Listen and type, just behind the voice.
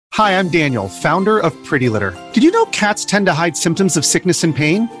Hi, I'm Daniel, founder of Pretty Litter. Did you know cats tend to hide symptoms of sickness and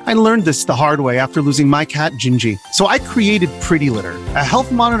pain? I learned this the hard way after losing my cat, Gingy. So I created Pretty Litter, a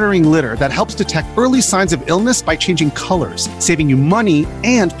health monitoring litter that helps detect early signs of illness by changing colors, saving you money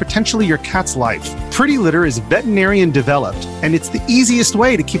and potentially your cat's life. Pretty Litter is veterinarian developed, and it's the easiest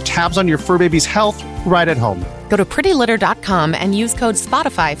way to keep tabs on your fur baby's health right at home. Go to prettylitter.com and use code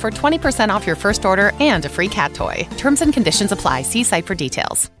SPOTIFY for 20% off your first order and a free cat toy. Terms and conditions apply. See site for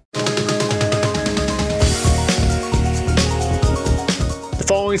details. The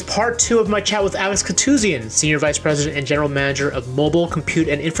following is part 2 of my chat with Alex Katuzian, Senior Vice President and General Manager of Mobile, Compute,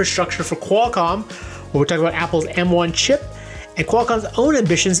 and Infrastructure for Qualcomm, where we're talking about Apple's M1 chip and Qualcomm's own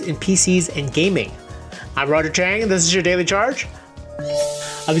ambitions in PCs and gaming. I'm Roger Chang, and this is your Daily Charge.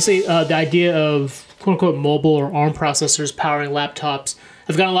 Obviously, the idea of quote-unquote mobile or ARM processors powering laptops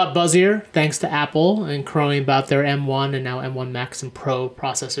have gotten a lot buzzier thanks to Apple and crowing about their M1 and now M1 Max and Pro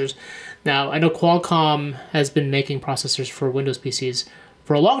processors. Now, I know Qualcomm has been making processors for Windows PCs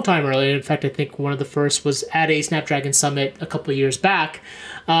for a long time already. In fact, I think one of the first was at a Snapdragon Summit a couple of years back.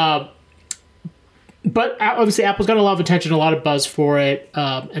 But obviously, Apple's gotten a lot of attention, a lot of buzz for it.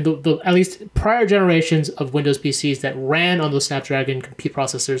 And at least prior generations of Windows PCs that ran on those Snapdragon compute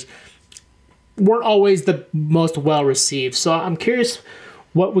processors weren't always the most well-received. So I'm curious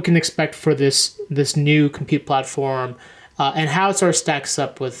what we can expect for this new compute platform and how it sort of stacks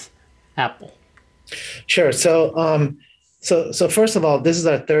up with Apple. Sure. So first of all, this is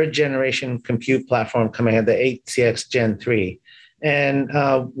our third generation compute platform coming at the 8CX Gen 3. And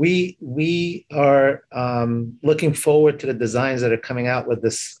we are looking forward to the designs that are coming out with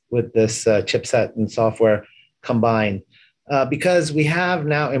this chipset and software combined, because we have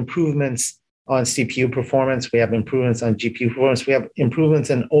now improvements on CPU performance, we have improvements on GPU performance, we have improvements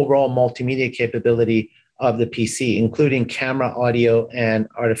in overall multimedia capability of the PC, including camera, audio, and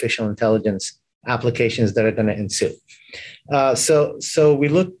artificial intelligence applications that are going to ensue. So we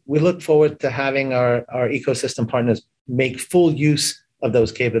look forward to having our ecosystem partners make full use of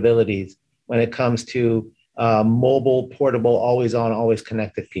those capabilities when it comes to mobile, portable, always on, always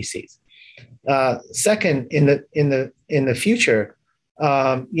connected PCs. Second, in the future,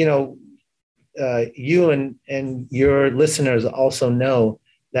 you and your listeners also know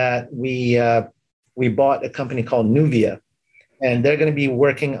that we bought a company called Nuvia, and they're going to be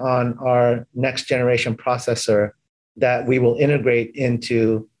working on our next generation processor that we will integrate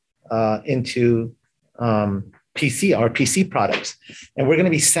into our PC products. And we're going to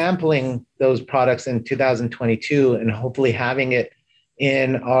be sampling those products in 2022 and hopefully having it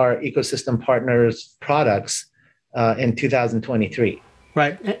in our ecosystem partners' products in 2023.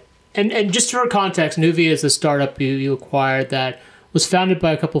 Right. And just for context, Nuvia is a startup you acquired that was founded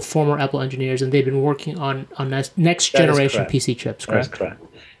by a couple of former Apple engineers, and they've been working on next generation PC chips. Correct? That's correct.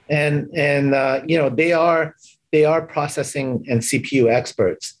 And they are processing and CPU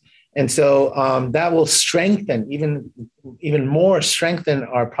experts, and so that will strengthen even more strengthen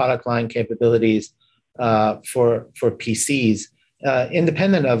our product line capabilities for PCs,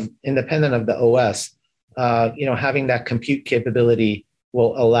 independent of the OS. Having that compute capability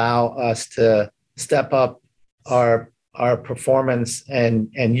will allow us to step up our performance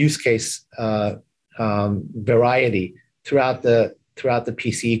and use case variety throughout the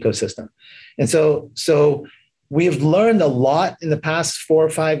PC ecosystem. And so we've learned a lot in the past 4 or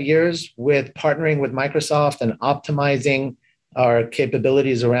 5 years with partnering with Microsoft and optimizing our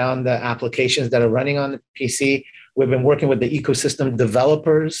capabilities around the applications that are running on the PC. We've been working with the ecosystem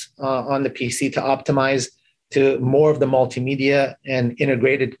developers on the PC to optimize to more of the multimedia and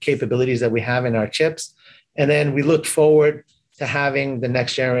integrated capabilities that we have in our chips. And then we look forward to having the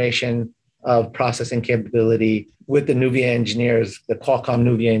next generation of processing capability with the Nuvia engineers, the Qualcomm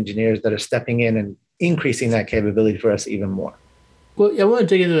Nuvia engineers that are stepping in and increasing that capability for us even more. Well, I want to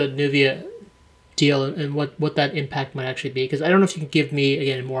dig into the Nuvia deal and what that impact might actually be, because I don't know if you can give me,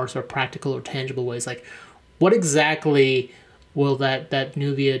 again, more sort of practical or tangible ways, like what exactly will that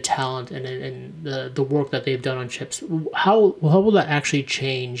Nuvia talent and the work that they've done on chips, how will that actually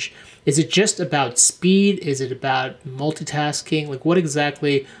change? Is it just about speed? Is it about multitasking? Like, what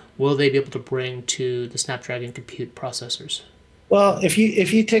exactly will they be able to bring to the Snapdragon compute processors? Well, if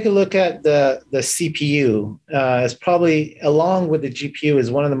you take a look at the CPU, it's probably, along with the GPU, is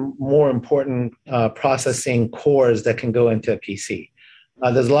one of the more important processing cores that can go into a PC.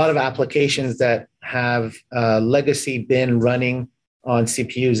 There's a lot of applications that have legacy been running on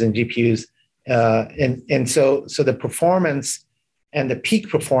CPUs and GPUs, and so the performance and the peak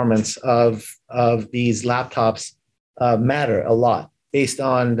performance of these laptops matter a lot based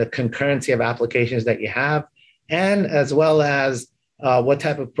on the concurrency of applications that you have, and as well as what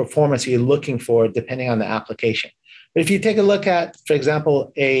type of performance are you looking for depending on the application. But if you take a look at, for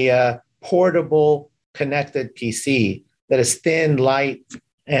example, a portable connected PC that is thin, light,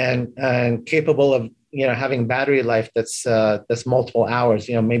 and capable of having battery life that's multiple hours,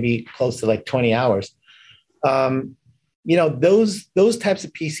 maybe close to like 20 hours. Those types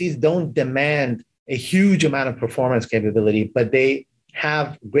of PCs don't demand a huge amount of performance capability, but they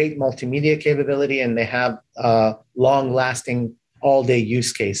have great multimedia capability and they have long-lasting, all-day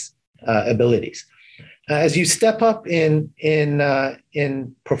use case abilities. As you step up in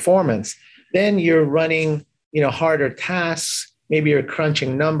performance, then you're running harder tasks. Maybe you're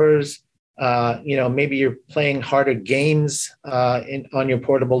crunching numbers. Maybe you're playing harder games on your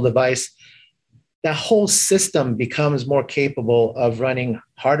portable device. That whole system becomes more capable of running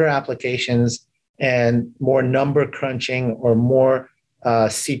harder applications and more number crunching or more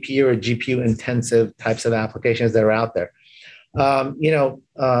CPU or GPU intensive types of applications that are out there.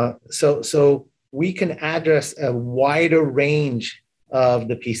 So we can address a wider range of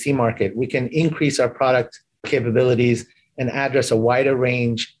the PC market. We can increase our product capabilities and address a wider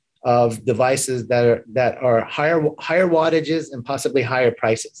range of devices that are higher wattages and possibly higher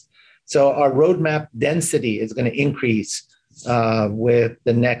prices. So our roadmap density is going to increase with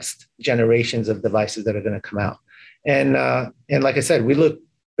the next generations of devices that are going to come out. And like I said, we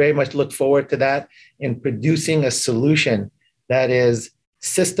very much look forward to that in producing a solution that is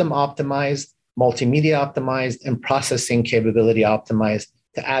system optimized, multimedia optimized, and processing capability optimized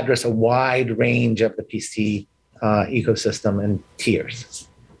to address a wide range of the PC ecosystem and tiers.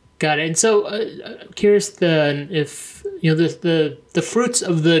 Got it. And so, curious then if the fruits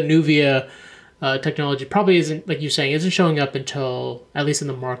of the Nuvia technology probably isn't, like you're saying, isn't showing up until, at least in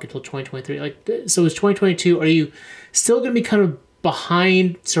the market, until 2023. So is 2022? Are you still going to be kind of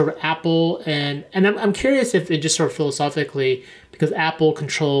behind sort of Apple? And I'm curious if it just sort of philosophically, because Apple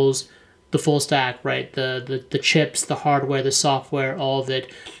controls the full stack, right? The chips, the hardware, the software, all of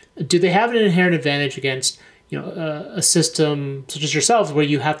it. Do they have an inherent advantage against a system such as yourselves where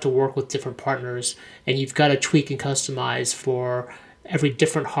you have to work with different partners and you've got to tweak and customize for every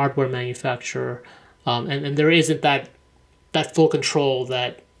different hardware manufacturer, and there isn't that full control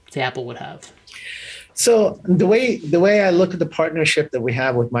that the Apple would have? So the way I look at the partnership that we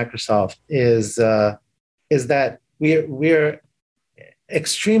have with Microsoft is that we're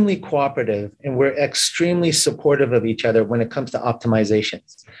extremely cooperative and we're extremely supportive of each other when it comes to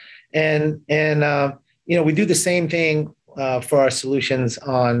optimizations, and we do the same thing for our solutions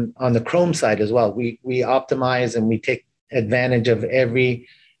on the Chrome side as well. We optimize and we take advantage of every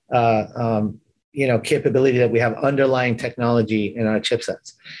capability that we have, underlying technology in our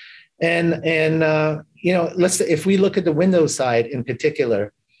chipsets. And let's say if we look at the Windows side in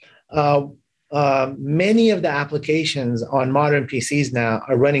particular, many of the applications on modern PCs now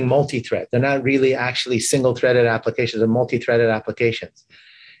are running multi-thread. They're not really actually single-threaded applications, they're multi-threaded applications.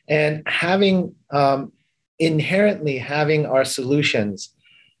 And inherently having our solutions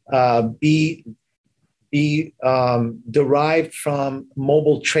be derived from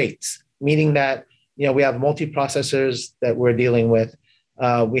mobile traits, meaning that we have multiprocessors that we're dealing with.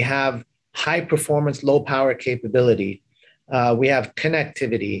 We have high performance, low power capability. We have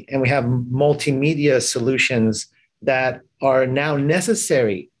connectivity, and we have multimedia solutions that are now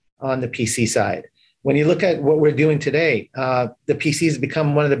necessary on the PC side. When you look at what we're doing today, the PC has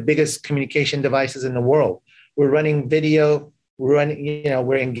become one of the biggest communication devices in the world. We're running video. We're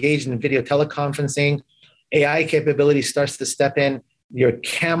engaged in video teleconferencing. AI capability starts to step in. Your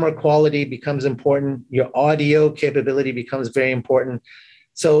camera quality becomes important. Your audio capability becomes very important.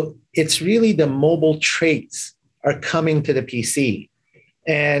 So it's really the mobile traits are coming to the PC.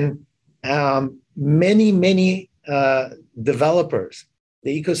 And many developers,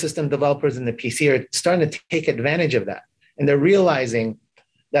 the ecosystem developers in the PC are starting to take advantage of that. And they're realizing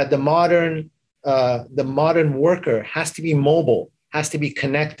that the modern worker has to be mobile, has to be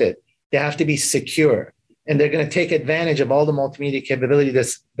connected. They have to be secure. And they're going to take advantage of all the multimedia capability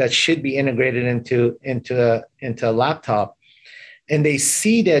that should be integrated into a laptop. And they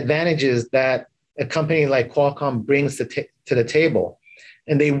see the advantages that a company like Qualcomm brings to the table.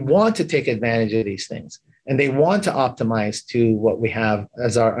 And they want to take advantage of these things. And they want to optimize to what we have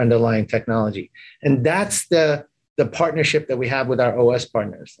as our underlying technology. And that's the partnership that we have with our OS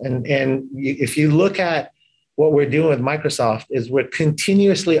partners. And if you look at what we're doing with Microsoft, is we're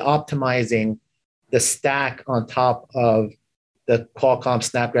continuously optimizing the stack on top of the Qualcomm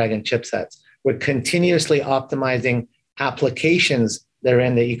Snapdragon chipsets. We're continuously optimizing applications that are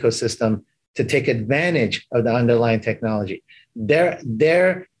in the ecosystem to take advantage of the underlying technology.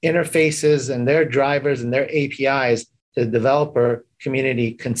 Their interfaces and their drivers and their APIs to the developer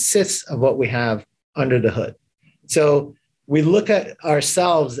community consists of what we have under the hood. So we look at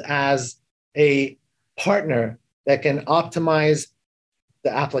ourselves as a partner that can optimize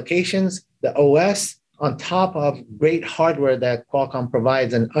the applications, the OS, on top of great hardware that Qualcomm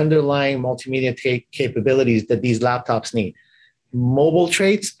provides and underlying multimedia capabilities that these laptops need. Mobile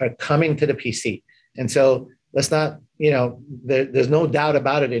traits are coming to the PC. And so let's not, there's no doubt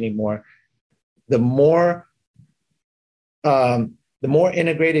about it anymore. The more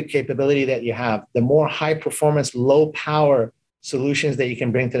integrated capability that you have, the more high performance, low power solutions that you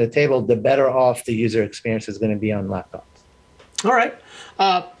can bring to the table, the better off the user experience is going to be on laptops. All right.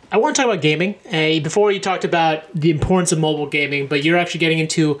 I want to talk about gaming. Before you talked about the importance of mobile gaming, but you're actually getting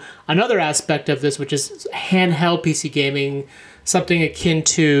into another aspect of this, which is handheld PC gaming, something akin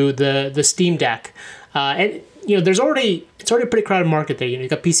to the Steam Deck. And it's already a pretty crowded market there. You've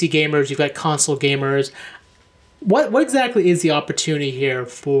got PC gamers, you've got console gamers. What exactly is the opportunity here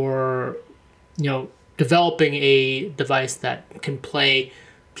for developing a device that can play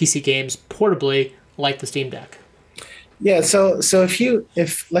PC games portably like the Steam Deck? Yeah, so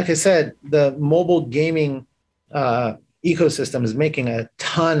if like I said, the mobile gaming ecosystem is making a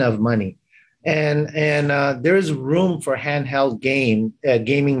ton of money, and there is room for handheld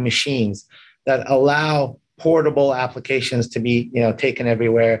gaming machines that allow portable applications to be taken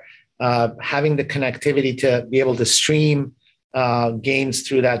everywhere, having the connectivity to be able to stream games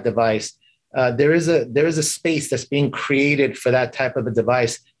through that device. There is a space that's being created for that type of a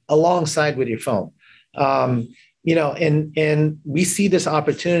device alongside with your phone. And we see this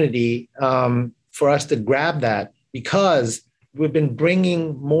opportunity for us to grab that because we've been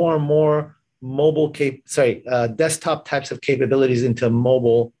bringing more and more desktop types of capabilities into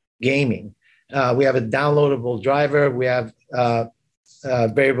mobile gaming. We have a downloadable driver. We have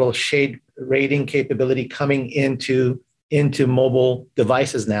variable shade rating capability coming into mobile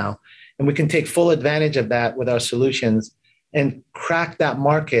devices now. And we can take full advantage of that with our solutions and crack that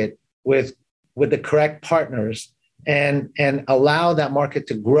market with the correct partners and allow that market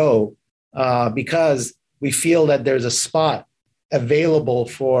to grow because we feel that there's a spot available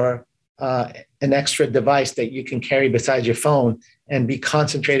for an extra device that you can carry beside your phone and be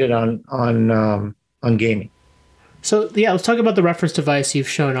concentrated on gaming. So let's talk about the reference device you've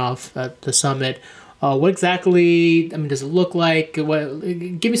shown off at the summit. What exactly, does it look like?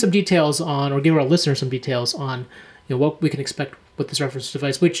 Give me some details on, or give our listeners some details on, what we can expect with this reference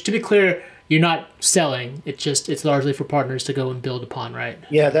device, which, to be clear, you're not selling. It's largely for partners to go and build upon, right?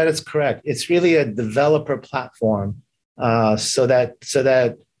 Yeah, that is correct. It's really a developer platform so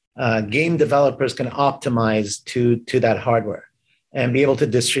that game developers can optimize to that hardware and be able to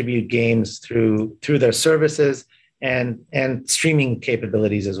distribute games through their services and streaming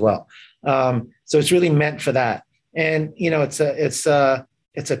capabilities as well. So it's really meant for that. And it's an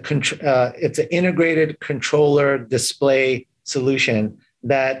integrated controller display solution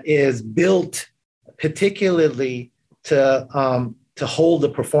that is built particularly to hold the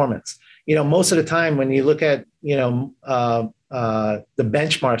performance. Most of the time when you look at the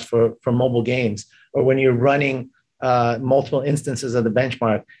benchmarks for mobile games, or when you're running multiple instances of the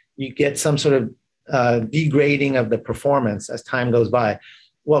benchmark, you get some sort of degrading of the performance as time goes by.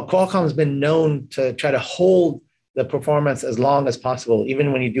 Well, Qualcomm has been known to try to hold the performance as long as possible,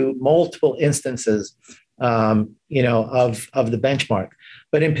 even when you do multiple instances, of the benchmark.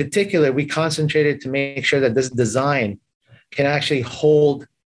 But in particular, we concentrated to make sure that this design can actually hold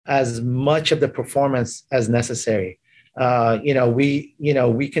as much of the performance as necessary. We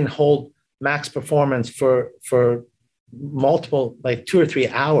can hold max performance for multiple, like 2 or 3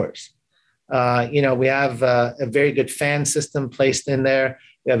 hours. We have a very good fan system placed in there.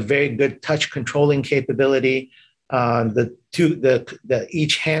 We have very good touch controlling capability.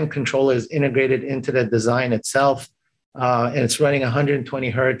 Each hand controller is integrated into the design itself, and it's running 120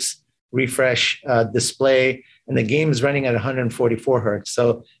 hertz refresh display, and the game is running at 144 hertz.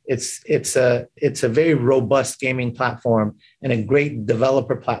 So it's a very robust gaming platform and a great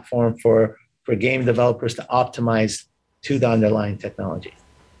developer platform for game developers to optimize to the underlying technology.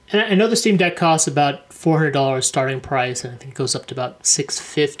 And I know the Steam Deck costs about $400 starting price, and I think it goes up to about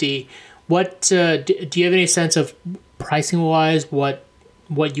 $650. What do you have any sense of pricing wise what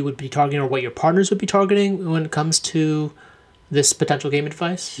you would be targeting, or what your partners would be targeting when it comes to this potential gaming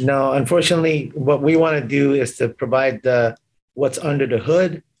device? No, unfortunately, what we want to do is to provide what's under the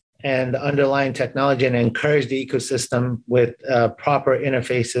hood and the underlying technology, and encourage the ecosystem with proper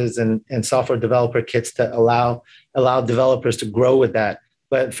interfaces and software developer kits to allow developers to grow with that.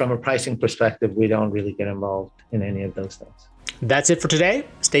 But from a pricing perspective, we don't really get involved in any of those things. That's it for today.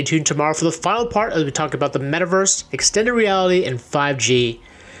 Stay tuned tomorrow for the final part as we talk about the metaverse, extended reality, and 5G.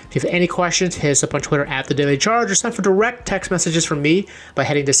 If you have any questions, hit us up on Twitter at The Daily Charge or sign for direct text messages from me by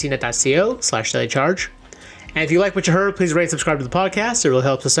heading to cnet.co/dailycharge. And if you like what you heard, please rate and subscribe to the podcast. It really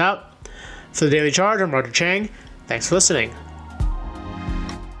helps us out. For The Daily Charge, I'm Roger Chang. Thanks for listening.